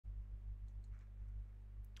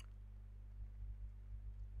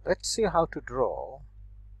Let's see how to draw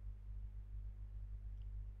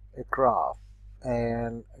a graph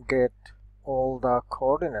and get all the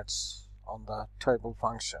coordinates on the table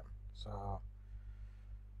function. So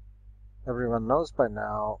everyone knows by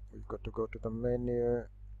now we've got to go to the menu,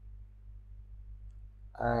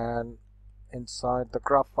 and inside the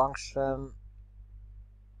graph function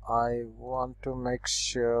I want to make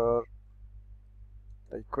sure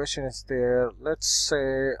the equation is there. Let's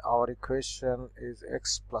say our equation is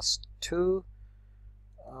x plus 2.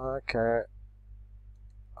 Okay,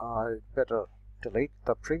 I better delete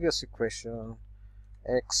the previous equation.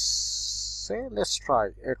 Let's try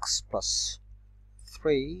x plus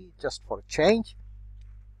 3 just for a change,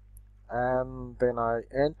 and then I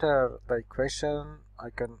enter the equation. I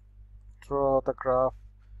can draw the graph,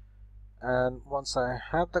 and once I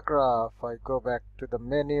have the graph I go back to the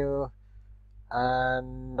menu,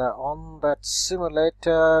 and on that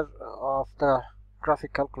simulator of the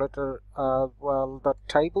graphic calculator, well, the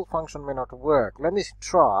table function may not work. Let me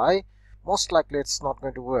try. Most likely it's not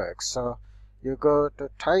going to work. So you go to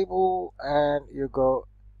table and you go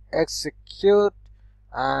execute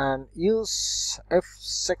and use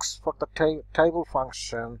F6 for the table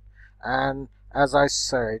function, and as I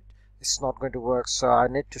said, it's not going to work, so I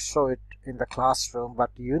need to show it in the classroom.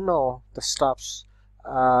 But you know the steps,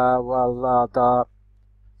 the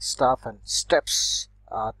stuff and steps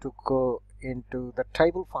to go into the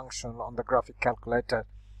table function on the graphic calculator,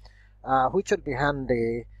 which would be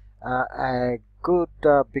handy, a good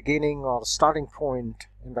beginning or starting point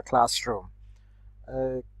in the classroom.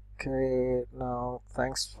 Okay, now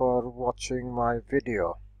thanks for watching my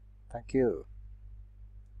video. Thank you.